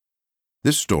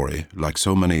This story, like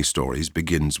so many stories,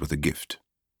 begins with a gift.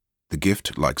 The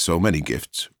gift, like so many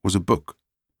gifts, was a book,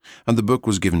 and the book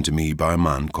was given to me by a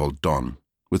man called Don,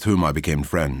 with whom I became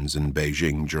friends in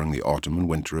Beijing during the autumn and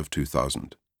winter of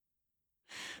 2000.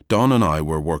 Don and I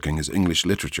were working as English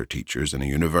literature teachers in a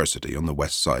university on the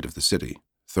west side of the city,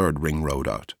 3rd Ring Road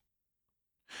out.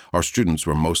 Our students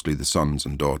were mostly the sons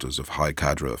and daughters of high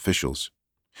cadre officials.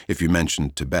 If you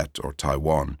mentioned Tibet or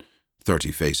Taiwan,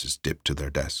 30 faces dipped to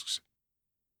their desks.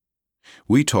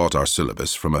 We taught our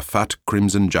syllabus from a fat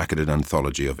crimson-jacketed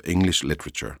anthology of English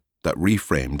literature that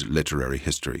reframed literary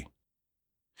history.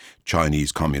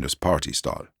 Chinese Communist Party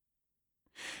style.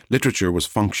 Literature was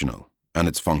functional, and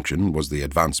its function was the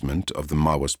advancement of the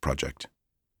Maoist project.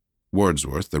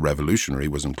 Wordsworth, the revolutionary,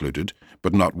 was included,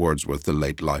 but not Wordsworth, the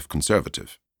late-life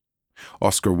conservative.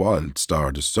 Oscar Wilde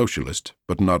starred as socialist,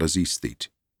 but not as aesthete.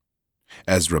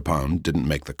 Ezra Pound didn't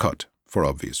make the cut, for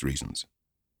obvious reasons.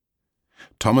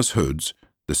 Thomas Hood's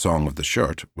The Song of the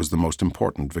Shirt was the most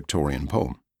important Victorian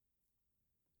poem.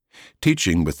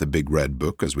 Teaching with the Big Red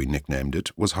Book, as we nicknamed it,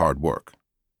 was hard work.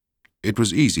 It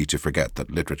was easy to forget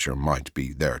that literature might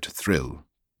be there to thrill,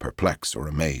 perplex, or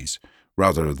amaze,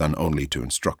 rather than only to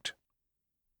instruct.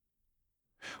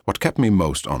 What kept me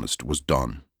most honest was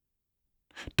Don.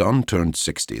 Don turned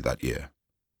 60 that year.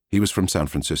 He was from San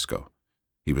Francisco.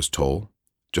 He was tall,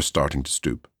 just starting to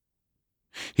stoop.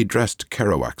 He dressed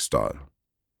Kerouac style,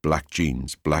 black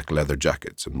jeans, black leather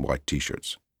jackets, and white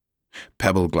t-shirts.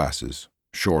 Pebble glasses,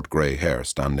 short grey hair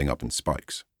standing up in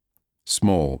spikes.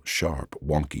 Small, sharp,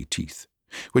 wonky teeth,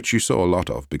 which you saw a lot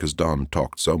of because Don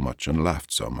talked so much and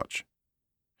laughed so much.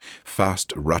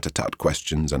 Fast rat-a-tat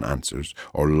questions and answers,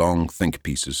 or long think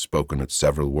pieces spoken at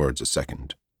several words a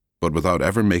second, but without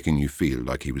ever making you feel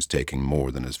like he was taking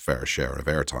more than his fair share of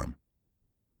airtime.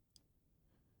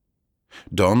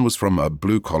 Don was from a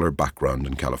blue-collar background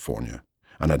in California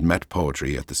and had met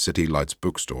poetry at the City Lights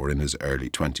bookstore in his early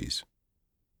 20s.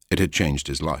 It had changed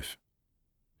his life.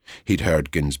 He'd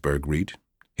heard Ginsberg read,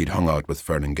 he'd hung out with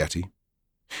Ferlinghetti,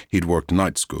 he'd worked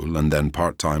night school and then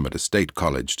part-time at a state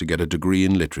college to get a degree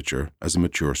in literature as a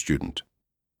mature student.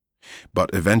 But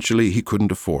eventually he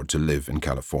couldn't afford to live in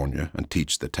California and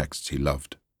teach the texts he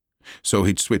loved. So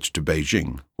he'd switched to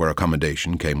Beijing, where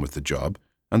accommodation came with the job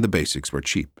and the basics were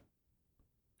cheap.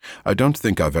 I don't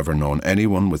think I've ever known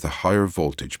anyone with a higher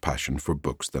voltage passion for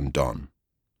books than Don.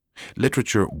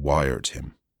 Literature wired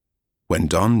him. When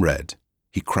Don read,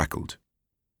 he crackled.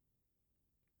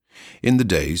 In the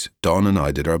days, Don and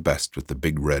I did our best with the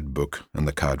Big Red Book and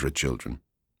the cadre children.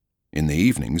 In the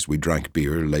evenings, we drank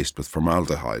beer laced with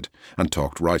formaldehyde and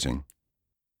talked writing.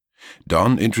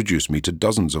 Don introduced me to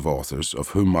dozens of authors of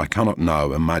whom I cannot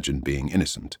now imagine being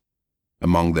innocent.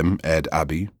 Among them Ed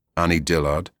Abbey, Annie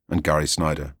Dillard, and Gary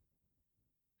Snyder.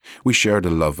 We shared a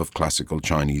love of classical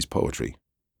Chinese poetry,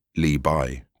 Li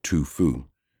Bai, Tu Fu,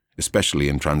 especially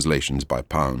in translations by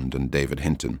Pound and David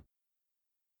Hinton.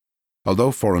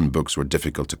 Although foreign books were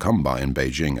difficult to come by in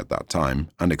Beijing at that time,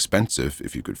 and expensive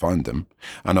if you could find them,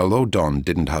 and although Don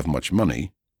didn't have much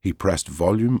money, he pressed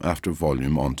volume after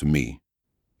volume onto me,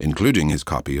 including his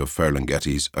copy of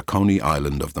Ferlinghetti's A Coney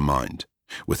Island of the Mind,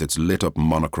 with its lit-up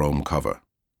monochrome cover.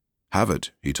 "Have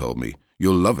it," he told me.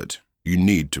 "You'll love it. You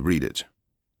need to read it.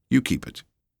 You keep it."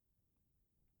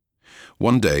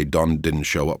 One day, Don didn't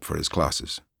show up for his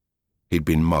classes. He'd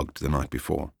been mugged the night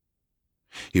before.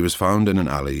 He was found in an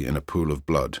alley in a pool of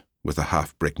blood, with a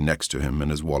half-brick next to him and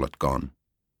his wallet gone.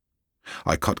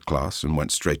 I cut class and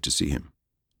went straight to see him.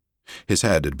 His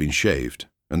head had been shaved,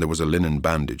 and there was a linen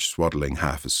bandage swaddling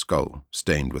half his skull,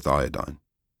 stained with iodine.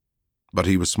 But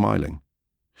he was smiling,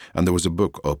 and there was a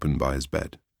book open by his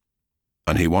bed.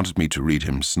 And he wanted me to read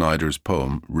him Snyder's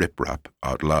poem Rip Rap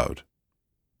out loud.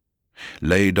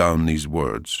 "Lay down these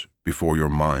words before your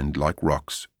mind like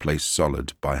rocks placed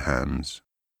solid by hands."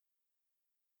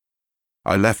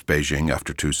 I left Beijing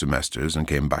after 2 semesters and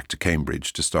came back to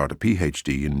Cambridge to start a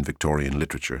PhD in Victorian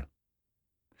literature.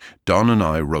 Don and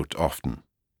I wrote often,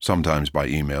 sometimes by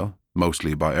email,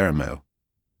 mostly by airmail.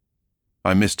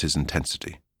 I missed his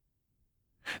intensity.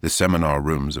 The seminar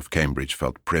rooms of Cambridge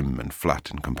felt prim and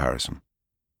flat in comparison.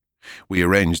 We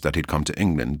arranged that he'd come to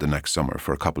England the next summer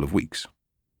for a couple of weeks.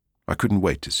 I couldn't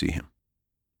wait to see him.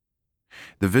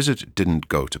 The visit didn't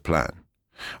go to plan.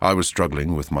 I was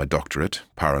struggling with my doctorate,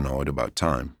 paranoid about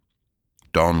time.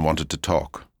 Don wanted to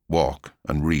talk, walk,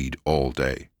 and read all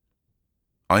day.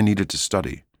 I needed to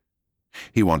study.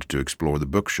 He wanted to explore the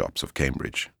bookshops of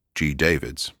Cambridge, G.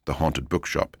 David's, the haunted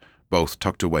bookshop, both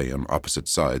tucked away on opposite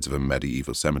sides of a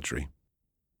medieval cemetery.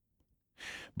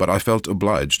 But I felt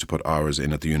obliged to put hours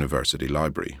in at the university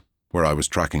library, where I was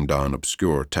tracking down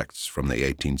obscure texts from the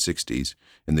 1860s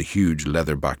in the huge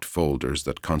leather-backed folders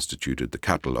that constituted the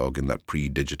catalogue in that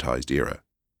pre-digitized era.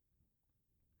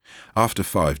 After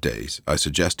 5 days, I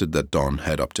suggested that Don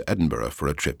head up to Edinburgh for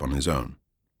a trip on his own.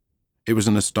 It was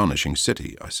an astonishing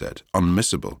city, I said,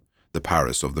 unmissable, the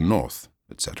Paris of the North,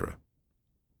 etc.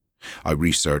 I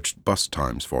researched bus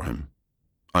times for him.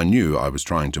 I knew I was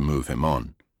trying to move him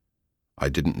on. I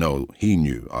didn't know he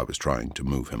knew I was trying to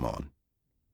move him on.